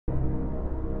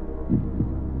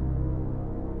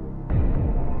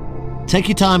Take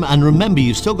your time and remember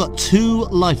you've still got 2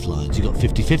 lifelines. You've got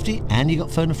 50-50 and you've got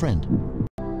phone a friend.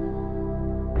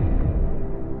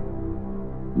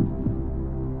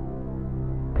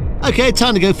 Okay,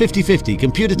 time to go 50-50.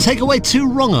 Computer, take away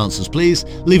 2 wrong answers, please,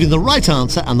 leaving the right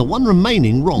answer and the 1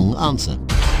 remaining wrong answer.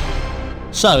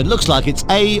 So, it looks like it's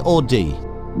A or D.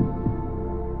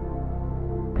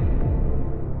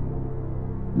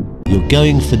 You're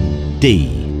going for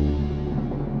D.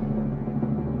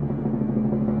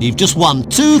 You've just won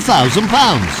 £2,000.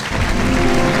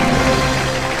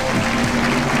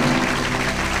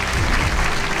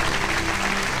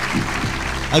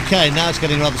 Okay, now it's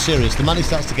getting rather serious. The money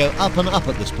starts to go up and up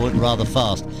at this point rather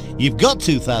fast. You've got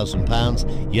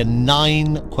 £2,000. You're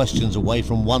 9 questions away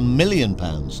from £1 million.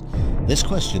 This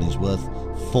question is worth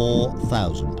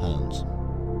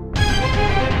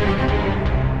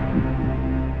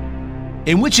 £4,000.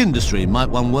 In which industry might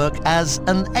one work as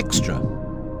an extra?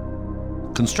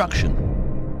 Construction,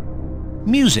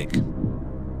 music,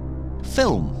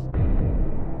 film,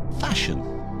 fashion.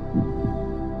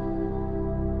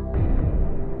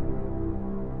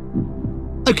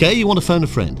 Okay, you want to phone a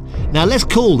friend. Now let's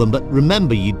call them, but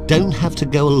remember you don't have to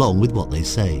go along with what they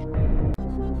say.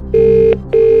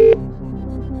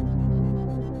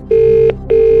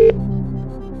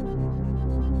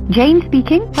 Jane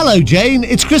speaking. Hello Jane,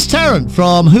 it's Chris Tarrant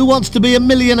from Who Wants to Be a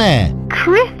Millionaire?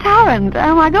 Chris Tarrant,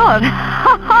 oh my god.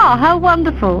 How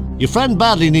wonderful. Your friend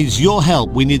badly needs your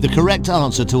help. We need the correct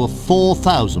answer to a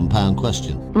 £4,000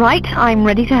 question. Right, I'm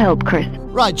ready to help, Chris.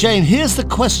 Right Jane, here's the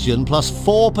question plus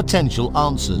 4 potential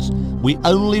answers. We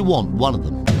only want one of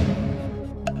them.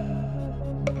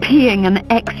 Being an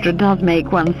extra does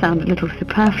make one sound a little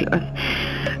superfluous.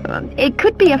 It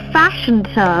could be a fashion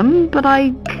term, but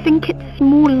I think it's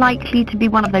more likely to be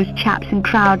one of those chaps in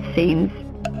crowd scenes.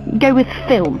 Go with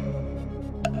film.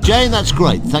 Jane, that's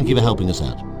great. Thank you for helping us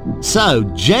out. So,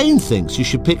 Jane thinks you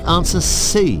should pick answer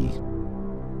C.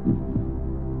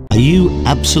 Are you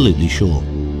absolutely sure?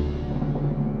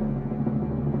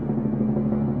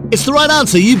 It's the right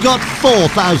answer. You've got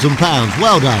 £4,000.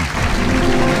 Well done.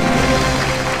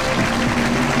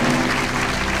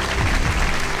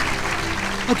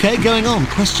 Okay, going on.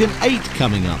 Question 8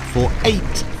 coming up for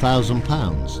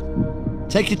 £8,000.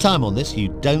 Take your time on this. You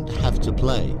don't have to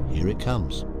play. Here it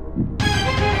comes.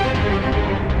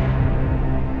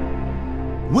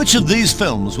 Which of these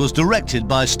films was directed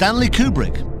by Stanley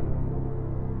Kubrick?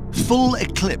 Full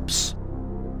Eclipse,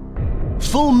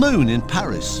 Full Moon in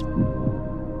Paris,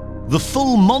 The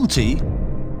Full Monty,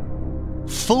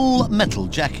 Full Metal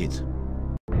Jacket.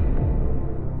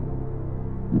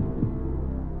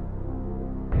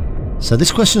 So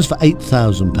this question's for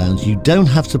 £8,000. You don't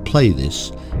have to play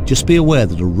this. Just be aware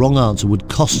that a wrong answer would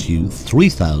cost you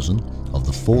 £3,000 of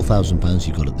the £4,000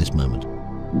 you've got at this moment.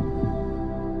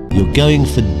 You're going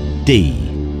for D.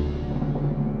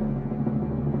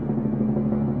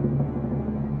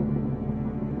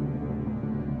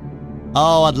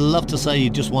 Oh, I'd love to say you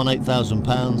just won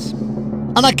 £8,000.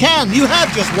 And I can! You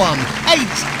have just won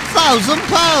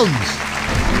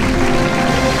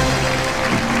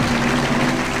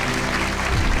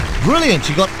 £8,000! Brilliant,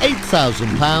 you got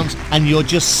 £8,000 and you're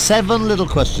just 7 little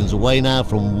questions away now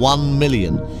from 1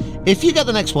 million. If you get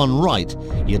the next one right,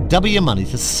 you double your money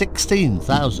to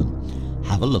 16,000.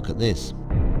 Have a look at this.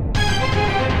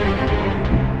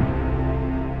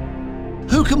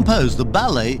 Who composed the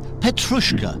ballet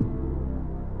Petrushka?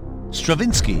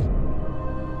 Stravinsky,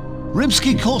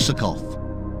 Rimsky-Korsakov,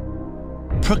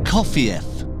 Prokofiev,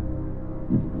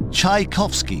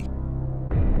 Tchaikovsky.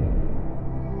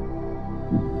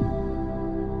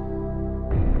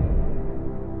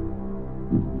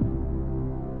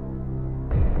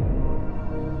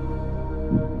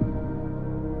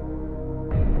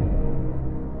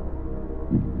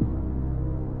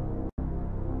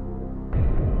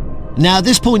 Now at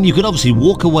this point you could obviously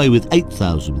walk away with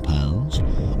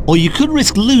 £8,000, or you could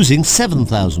risk losing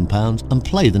 £7,000 and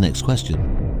play the next question.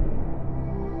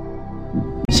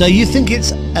 So you think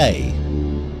it's A.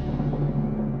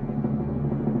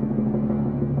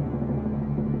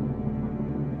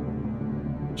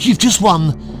 You've just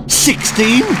won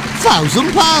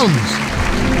 £16,000!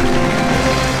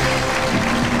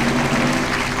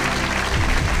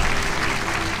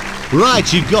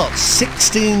 Right, you've got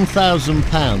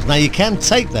 £16,000. Now you can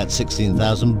take that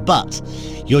 £16,000, but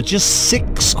you're just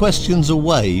 6 questions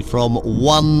away from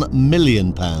 £1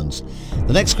 million.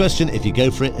 The next question, if you go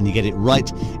for it and you get it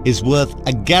right, is worth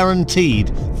a guaranteed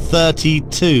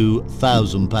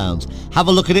 £32,000. Have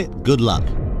a look at it. Good luck.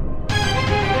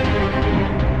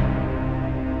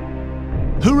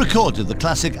 Who recorded the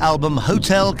classic album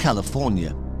Hotel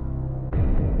California?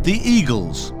 The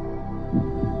Eagles,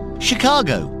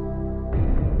 Chicago,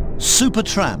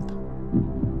 Supertramp,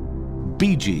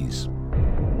 Bee Gees.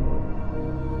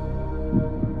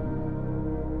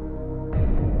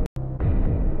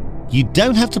 You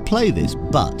don't have to play this,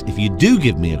 but if you do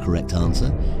give me a correct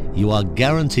answer, you are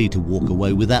guaranteed to walk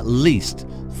away with at least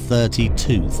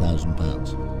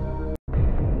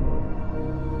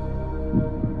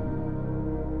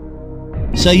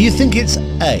 £32,000. So you think it's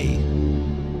A?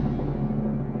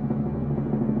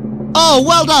 Oh,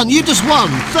 well done! You just won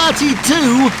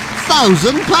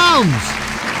 £32,000!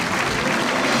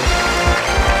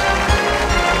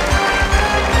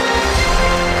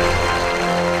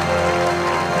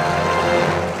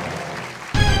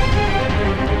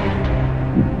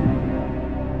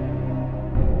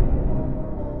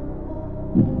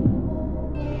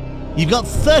 You've got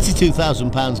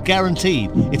 £32,000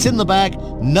 guaranteed. It's in the bag.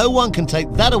 No one can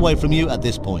take that away from you at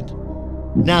this point.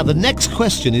 Now, the next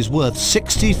question is worth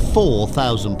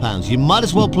 £64,000. You might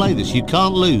as well play this. You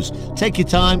can't lose. Take your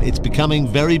time. It's becoming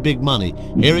very big money.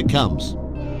 Here it comes.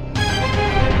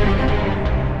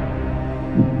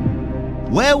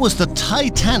 Where was the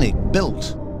Titanic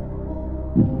built?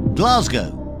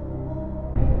 Glasgow,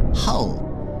 Hull,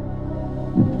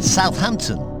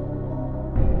 Southampton,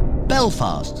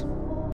 Belfast.